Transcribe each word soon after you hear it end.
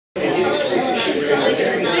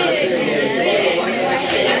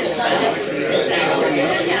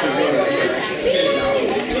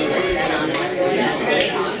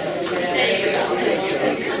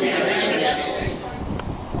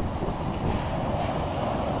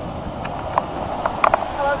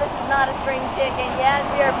not a spring chicken. Yes,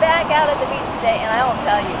 we are back out at the beach today, and I will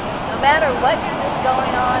tell you, no matter what is going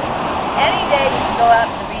on, any day you can go out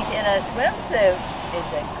to the beach in a swimsuit is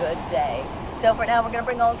a good day. So for now, we're going to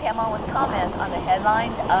bring Oldecam on with comments on the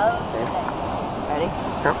headlines of the day. Ready?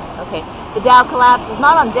 Yep. Okay. The Dow collapse is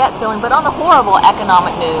not on debt ceiling, but on the horrible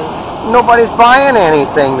economic news. Nobody's buying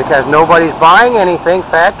anything because nobody's buying anything.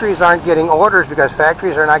 Factories aren't getting orders because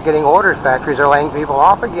factories are not getting orders. Factories are laying people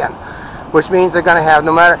off again, which means they're going to have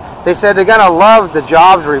no matter. They said they're going to love the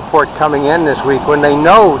jobs report coming in this week when they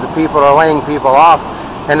know the people are laying people off,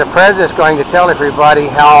 and the president's going to tell everybody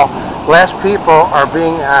how less people are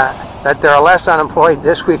being that there are less unemployed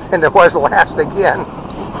this week than there was last again.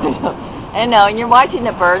 I know, and you're watching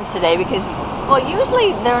the birds today because, well,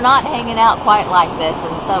 usually they're not hanging out quite like this,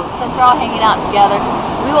 and so since they're all hanging out together,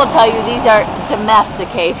 we will tell you these are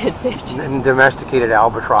domesticated pigeons. Domesticated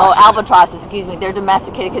albatrosses. Oh, albatrosses, excuse me. They're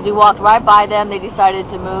domesticated because we walked right by them. They decided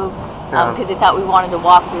to move because they thought we wanted to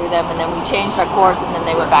walk through them, and then we changed our course, and then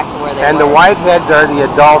they went back to where they were. And the whiteheads are the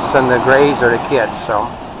adults, and the grays are the kids, so.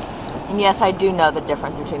 And yes, I do know the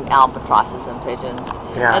difference between albatrosses and pigeons.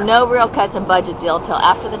 Yeah. And no real cuts in budget deal till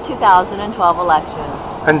after the 2012 election.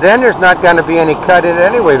 And then there's not going to be any cut in it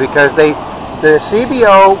anyway because the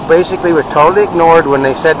CBO basically was totally ignored when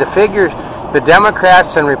they said the figures, the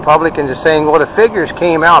Democrats and Republicans are saying, well, the figures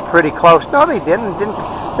came out pretty close. No, they didn't.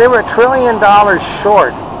 They were $1 trillion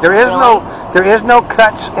short. There is no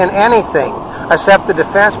cuts in anything except the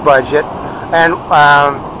defense budget, and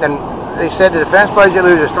they said the defense budget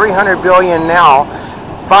loses $300 billion now,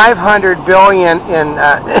 $500 billion in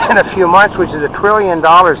a few months, which is $1 trillion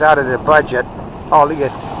out of the budget. All to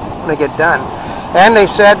get done. And they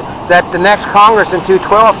said that the next Congress in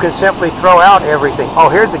 2012 can simply throw out everything. Oh,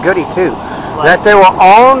 here's the goodie too. What? That there will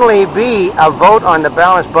only be a vote on the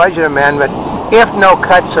balanced budget amendment if no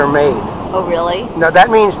cuts are made. Oh, really? No,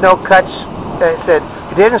 that means no cuts. It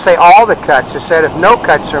didn't say all the cuts. It said if no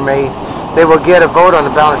cuts are made, they will get a vote on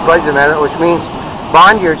the balanced budget amendment, which means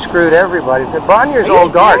Bonnier screwed everybody. Bonnier's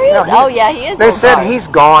old guard. No, oh, yeah, he is. They said he's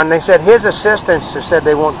gone. They said his assistants said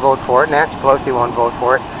they won't vote for it. Nancy Pelosi won't vote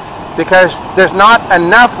for it because there's not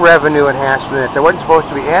enough revenue enhancement. There wasn't supposed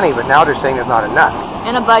to be any, but now they're saying there's not enough.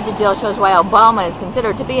 And a budget deal shows why Obama is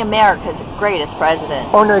considered to be America's greatest president.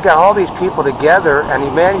 Oh, no, he got all these people together, and he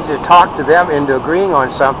managed to talk to them into agreeing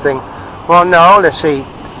on something. Well, no, let's see.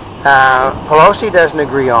 Pelosi doesn't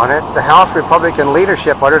agree on it. The House Republican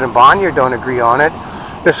leadership, other than Bonnier, don't agree on it.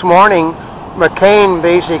 This morning, McCain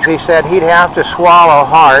basically said he'd have to swallow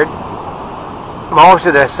hard. Most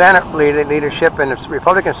of the Senate leadership and the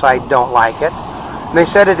Republican side don't like it. And they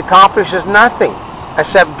said it accomplishes nothing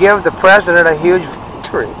except give the president a huge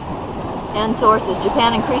victory. And sources,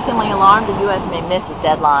 Japan increasingly alarmed the U.S. may miss a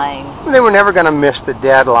deadline. They were never going to miss the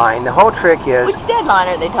deadline. The whole trick is... Which deadline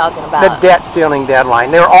are they talking about? The debt ceiling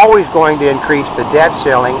deadline. They were always going to increase the debt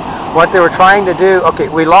ceiling. What they were trying to do... Okay,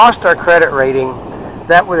 we lost our credit rating.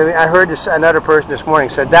 That was, I heard another person this morning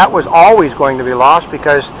said that was always going to be lost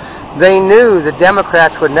because they knew the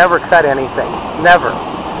Democrats would never cut anything. Never.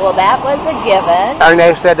 Well, that was a given. And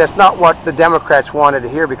they said that's not what the Democrats wanted to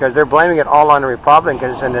hear because they're blaming it all on the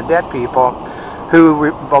Republicans and the debt people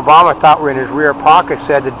who Obama thought were in his rear pocket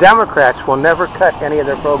said the Democrats will never cut any of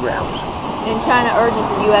their programs. And China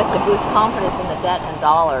urges the U.S. to boost confidence in the debt and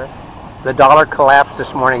dollar. The dollar collapsed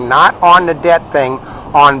this morning, not on the debt thing,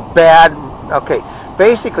 on bad... Okay,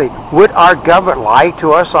 basically, would our government lie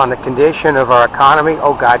to us on the condition of our economy?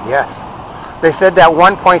 Oh, God, yes. They said that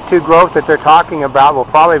 1.2 growth that they're talking about will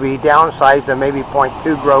probably be downsized to maybe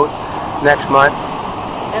 0.2 growth next month.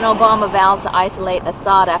 And Obama vows to isolate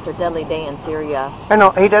Assad after deadly day in Syria. I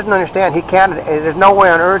know, he doesn't understand. He can't. There's no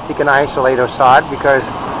way on earth he can isolate Assad because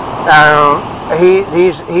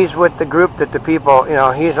he's with the group that the people,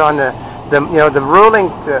 he's on the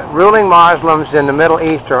ruling Muslims in the Middle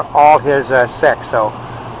East are all his sect. So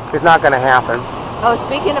it's not going to happen. Oh,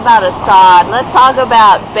 speaking about Assad, let's talk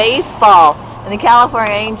about baseball. And the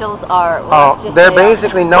California Angels are... Well, they're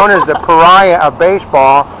basically known as the pariah of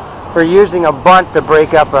baseball for using a bunt to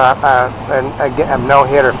break up a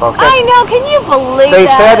no-hitter, folks. I know, can you believe that? They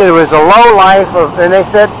said it was a low life and they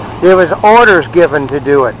said there was orders given to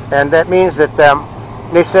do it. And that means that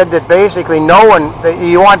they said that basically no one,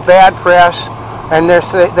 you want bad press, and they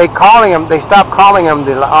stopped calling them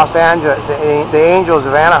the Los Angeles, the Angels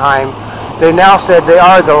of Anaheim. They now said they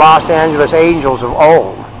are the Los Angeles Angels of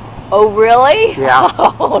old. Oh, really? Yeah.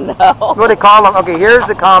 Oh, no. What do they call them? Okay, here's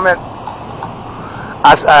the comment.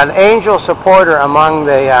 An Angel supporter among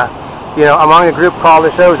the, among the group called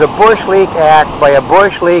it. It was a Bush League act by a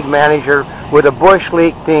Bush League manager with a Bush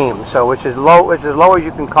League team. So which is as low as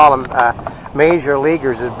you can call them major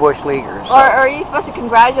leaguers is Bush leaguers. So. Or are you supposed to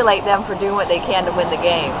congratulate them for doing what they can to win the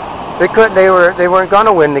game? They couldn't. They weren't going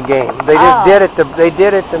to win the game. They just did it. They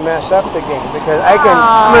did it to mess up the game because I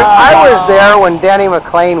was there when Denny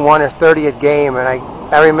McLain won his 30th game, and I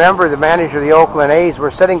remember the manager of the Oakland A's. We're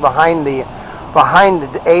sitting behind the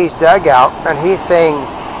A's dugout, and he's saying,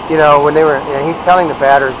 when they were, he's telling the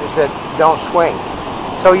batters, he said, "Don't swing."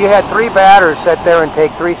 So you had 3 batters sit there and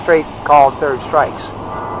take 3 straight called third strikes,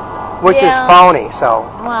 which is phony. So.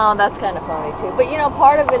 Well, that's kind of phony too. But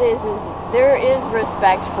part of it is there is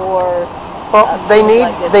respect for. Well, they need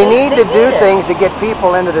to do things to get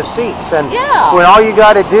people into the seats, and when all you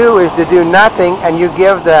got to do is to do nothing, and you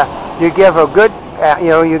give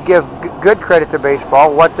good credit to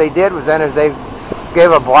baseball. What they did was then is they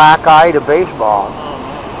gave a black eye to baseball.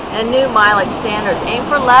 And new mileage standards aim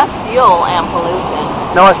for less fuel and pollution.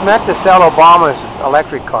 No, it's meant to sell Obama's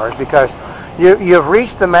electric cars because you've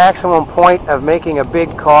reached the maximum point of making a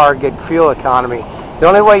big car get fuel economy. The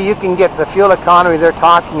only way you can get the fuel economy they're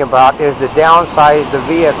talking about is to downsize the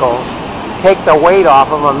vehicles, take the weight off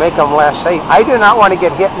them, and make them less safe. I do not want to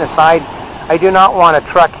get hit in the side. I do not want a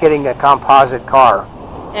truck hitting a composite car.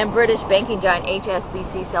 And British banking giant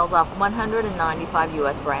HSBC sells off 195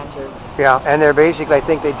 U.S. branches. Yeah, and they're basically, I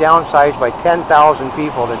think they downsized by 10,000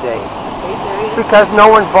 people today. Are you serious? Because no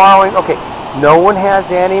one's borrowing. Okay, no one has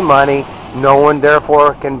any money. No one,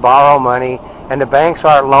 therefore, can borrow money. And the banks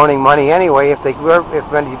aren't loaning money anyway if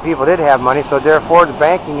many people did have money. So therefore, the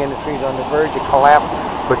banking industry is on the verge of collapse.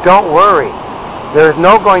 But don't worry. There's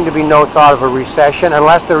going to be notes out of a recession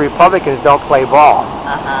unless the Republicans don't play ball.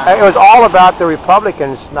 It was all about the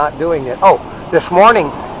Republicans not doing it. Oh, this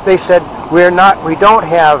morning they said we don't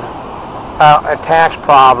have a tax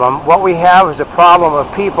problem. What we have is a problem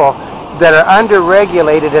of people that are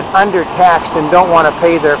under-regulated and under-taxed and don't want to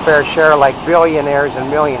pay their fair share like billionaires and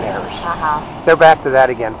millionaires. They're back to that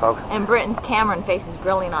again, folks. And Britain's Cameron faces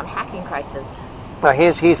grilling on hacking crisis. Well,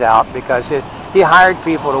 he's out because he hired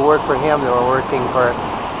people to work for him that were working for.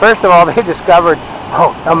 First of all, they discovered.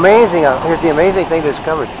 Oh, amazing! Here's the amazing thing they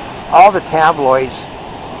discovered: all the tabloids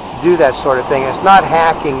do that sort of thing. It's not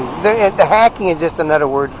hacking. The hacking is just another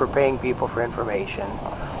word for paying people for information.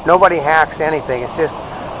 Nobody hacks anything. It's just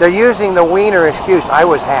they're using the wiener excuse. I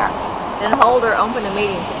was hacked. And Holder opened a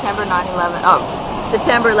meeting September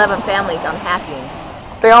 11 families on hacking.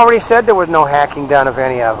 They already said there was no hacking done of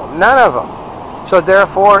any of them. None of them. So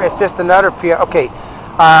therefore, it's just another Okay,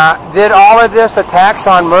 did all of this attacks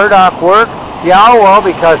on Murdoch work? Yeah, well,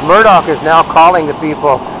 because Murdoch is now calling the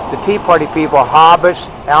people, the Tea Party people, hobbits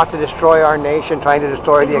out to destroy our nation, trying to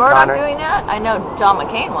destroy the economy. Is Murdoch doing that? I know John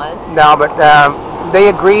McCain was. No, but they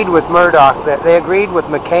agreed with Murdoch. They agreed with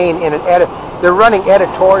McCain in an edit. They're running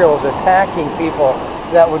editorials attacking people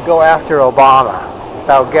that would go after Obama.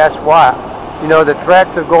 So guess what? The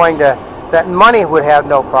threats of going to that money would have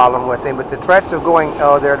no problem with him, but the threats of going,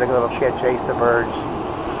 there the little shit chase the birds.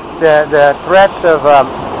 The threats of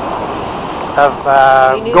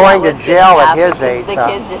going to jail at his age. The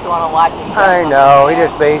kids just want to watch him. I know. He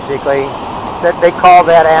just basically they call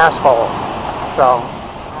that asshole. So.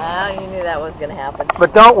 You knew that was going to happen.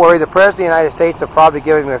 But don't worry, the President of the United States will probably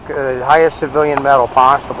give him the highest civilian medal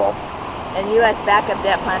possible. And U.S. backup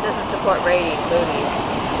debt plan doesn't support ratings, Moody's.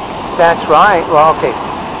 That's right. Well, okay.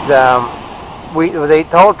 They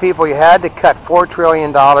told people you had to cut $4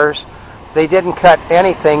 trillion. They didn't cut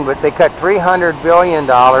anything, but they cut $300 billion,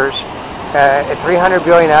 $300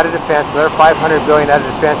 billion out of defense, another $500 billion out of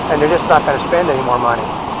defense, and they're just not going to spend any more money.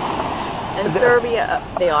 And Serbia,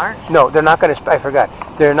 they aren't? No, they're not going to. I forgot.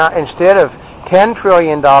 They're not. Instead of $10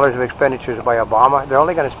 trillion of expenditures by Obama, they're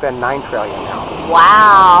only going to spend $9 trillion now.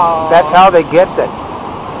 Wow. That's how they get it.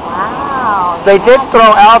 Wow. They did throw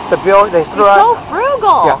out the bill. They threw out. So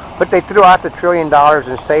frugal. Yeah, but they threw out the $1 trillion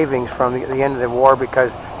in savings from the end of the war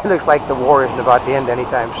because it looks like the war isn't about to end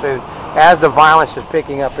anytime soon. As the violence is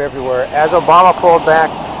picking up everywhere, as Obama pulled back,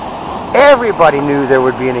 everybody knew there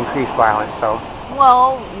would be an increased violence. So.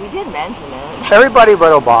 Well, you did mention it. Everybody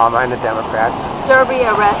but Obama and the Democrats.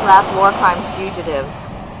 Serbia arrests last war crimes fugitive.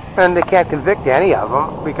 And they can't convict any of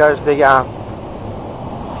them because they, and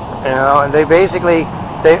they basically,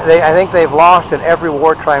 I think they've lost in every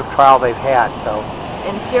war crime trial they've had. So.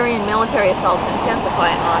 And Syrian military assaults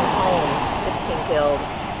intensify on homes. 16 killed.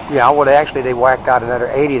 Yeah, well, they whacked out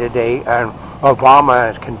another 80 today, and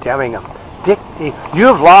Obama is condemning them.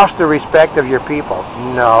 You've lost the respect of your people.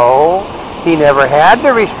 No. He never had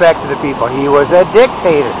the respect of the people. He was a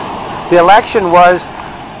dictator. The election was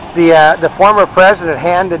the former president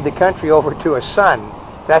handed the country over to his son.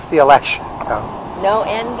 That's the election. So. No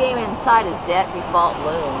end game in sight as debt default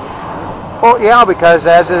looms. Well, yeah, because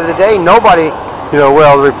as of today, nobody,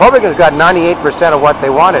 well, the Republicans got 98% of what they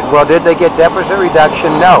wanted. Well, did they get deficit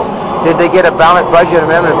reduction? No. Did they get a balanced budget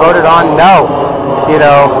amendment voted on? No.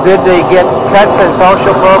 Did they get cuts in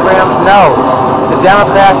social programs? No. Did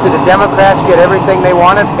the Democrats get everything they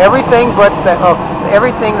wanted? Everything but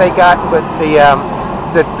everything they got, but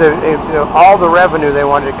all the revenue they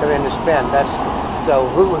wanted to come in to spend. So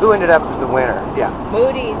who ended up as the winner? Yeah.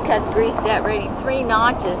 Moody's cuts Greece debt rating 3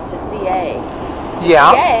 notches to CA.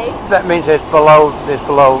 Yeah. CA? That means it's below.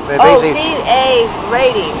 CA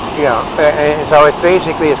rating. Yeah. And so it's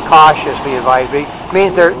basically it's cautiously advised. It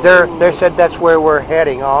means they said that's where we're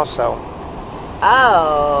heading also.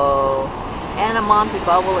 Oh. Anna Monty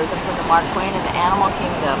bubbleism from the Mark Twain and the Animal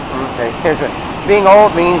Kingdom. Okay. Here's it. Being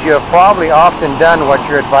old means you have probably often done what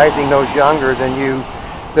you're advising those younger than you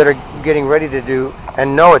that are getting ready to do,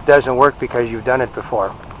 and no, it doesn't work because you've done it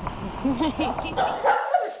before.